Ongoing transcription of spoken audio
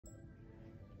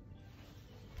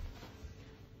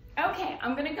Okay,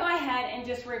 I'm gonna go ahead and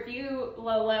just review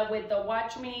Lola with the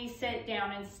watch me, sit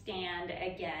down, and stand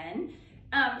again.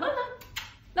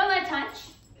 Lola, touch.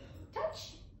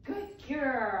 Touch. Good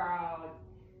girl.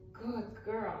 Good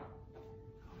girl.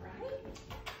 All right.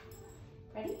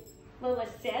 Ready? Lola,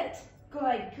 sit.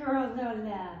 Good girl,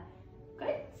 Lola.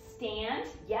 Good. Stand.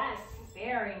 Yes,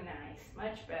 very nice.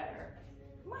 Much better.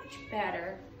 Much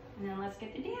better. And then let's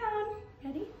get the down.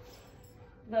 Ready?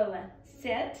 Lola,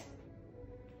 sit.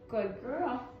 Good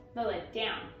girl. Lola,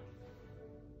 down.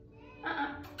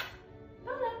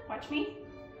 Lola, watch me.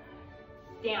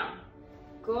 Down.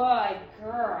 Good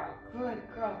girl. Good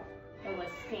girl. Lola,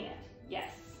 stand.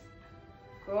 Yes.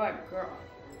 Good girl.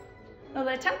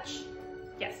 Lola, touch.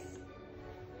 Yes.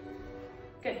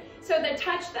 Good. So the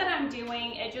touch that I'm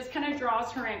doing, it just kind of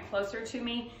draws her in closer to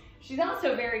me. She's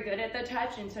also very good at the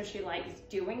touch, and so she likes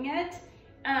doing it.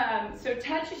 So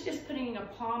touch is just putting a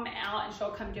palm out, and she'll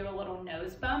come do a little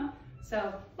nose bump.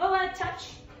 So Lola,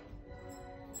 touch.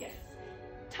 Yes.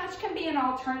 Touch can be an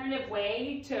alternative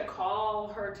way to call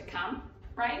her to come,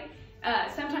 right?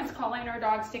 Sometimes calling our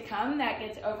dogs to come, that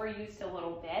gets overused a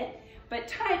little bit, but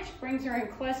touch brings her in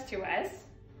close to us.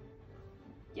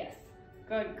 Yes.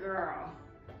 Good girl.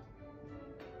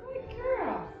 Good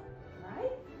girl.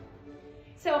 Right?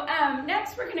 So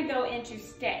next we're going to go into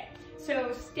stay.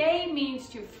 So stay means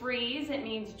to freeze. It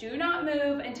means do not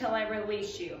move until I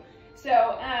release you.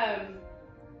 So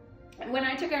when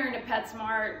I took her into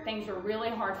PetSmart, things were really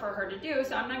hard for her to do.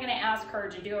 So I'm not going to ask her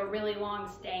to do a really long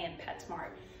stay in PetSmart.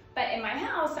 But in my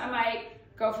house, I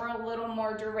might go for a little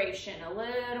more duration, a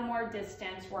little more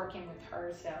distance working with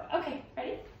her. So, okay,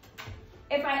 ready?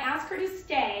 If I ask her to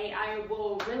stay, I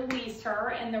will release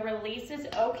her, and the release is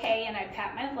okay, and I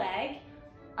pat my leg.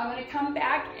 I'm gonna come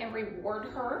back and reward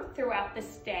her throughout the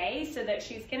stay so that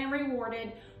she's getting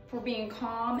rewarded for being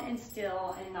calm and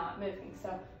still and not moving.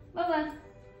 So, Lola,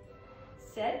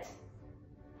 sit.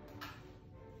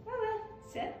 Lola,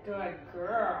 sit. Good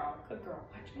girl. Good girl.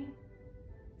 Watch me.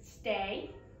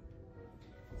 Stay.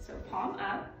 So palm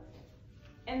up.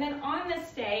 And then on the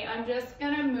stay, I'm just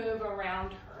gonna move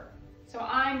around her. So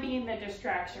I'm being the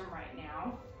distraction right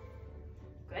now.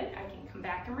 Good. I can come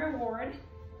back and reward.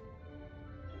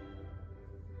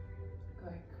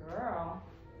 Good girl.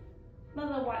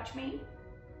 Lola, watch me.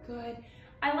 Good.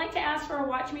 I like to ask for a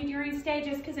watch me during stay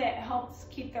just because it helps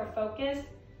keep their focus.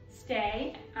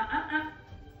 Stay.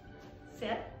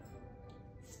 Sit.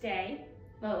 Stay.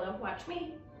 Lola, watch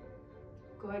me.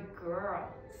 Good girl.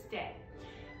 Stay.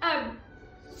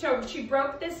 So she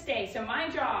broke this stay. So my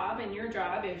job and your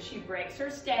job, if she breaks her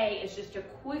stay, is just to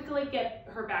quickly get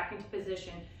her back into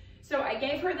position. So I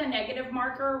gave her the negative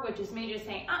marker, which is me just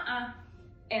saying,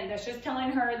 and that's just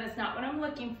telling her that's not what I'm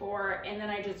looking for. And then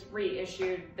I just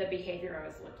reissued the behavior I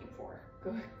was looking for.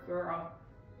 Good girl.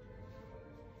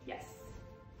 Yes.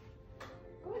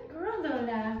 Good girl,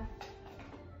 Lola.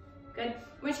 Good.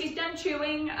 When she's done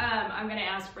chewing, I'm gonna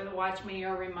ask for the watch me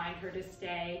or remind her to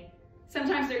stay.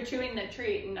 Sometimes they're chewing the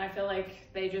treat and I feel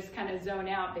like they just kind of zone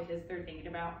out because they're thinking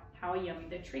about how yummy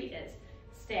the treat is.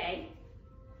 Stay.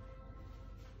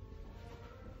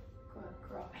 Good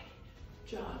girl.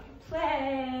 Jog and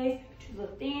play. Do a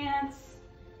little dance.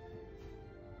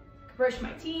 Brush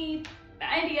my teeth.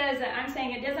 The idea is that I'm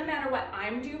saying it doesn't matter what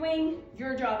I'm doing,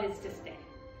 your job is to stay.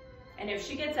 And if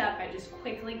she gets up, I just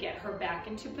quickly get her back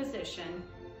into position.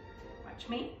 Watch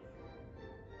me.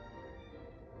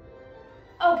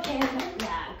 Okay,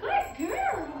 Lola. Good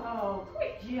girl.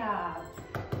 Good job.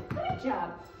 Good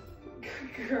job.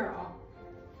 Good girl.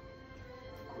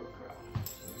 Good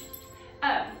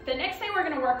girl. The next thing we're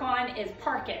going to work on is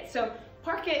park it. So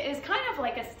park it is kind of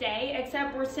like a stay,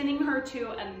 except we're sending her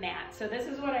to a mat. So this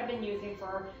is what I've been using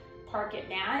for park it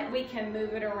mat. We can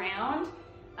move it around.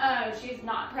 She's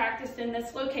not practiced in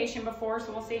this location before,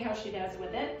 so we'll see how she does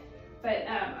with it. But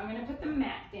I'm going to put the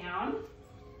mat down,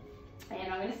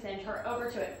 and I'm going to send her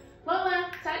over to it. Lola,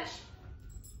 touch.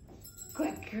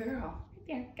 Good girl. Right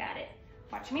there, got it.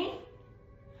 Watch me.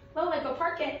 Lola, go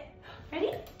park it.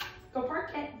 Ready? Go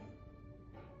park it.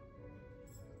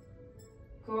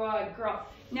 Good girl.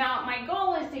 Now, my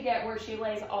goal is to get where she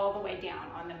lays all the way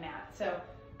down on the mat. So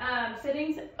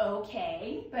sitting's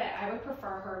okay, but I would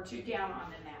prefer her to down on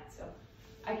the mat. So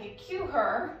I could cue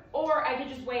her, or I could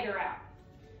just wait her out.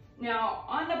 Now,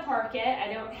 on the park it,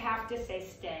 I don't have to say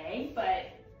stay, but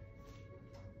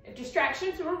if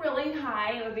distractions were really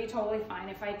high, it would be totally fine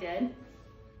if I did.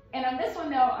 And on this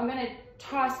one though, I'm gonna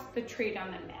toss the treat on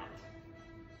the mat.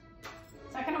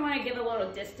 So I kind of want to give a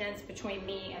little distance between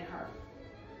me and her.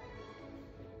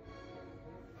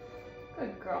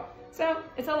 Good girl. So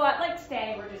it's a lot like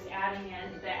stay, we're just adding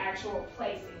in the actual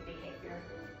placing behavior.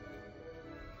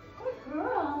 Good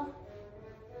girl.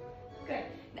 Good.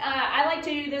 I like to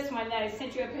do this one that I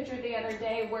sent you a picture the other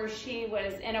day where she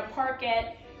was in a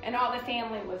parquet and all the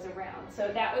family was around.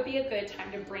 So that would be a good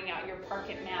time to bring out your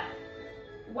parquet mat.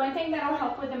 One thing that'll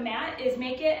help with a mat is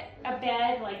make it a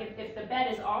bed. Like if the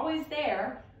bed is always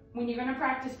there, when you're gonna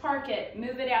practice parquet,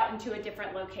 move it out into a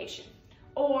different location.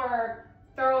 Or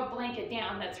throw a blanket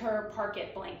down that's her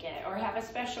parquet blanket, or have a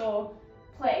special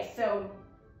place. So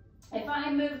if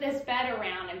I move this bed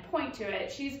around and point to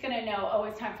it, she's gonna know, oh,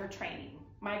 it's time for training.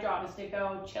 My job is to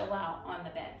go chill out on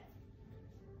the bed.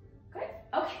 Good,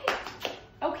 okay.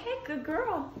 Okay, good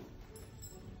girl.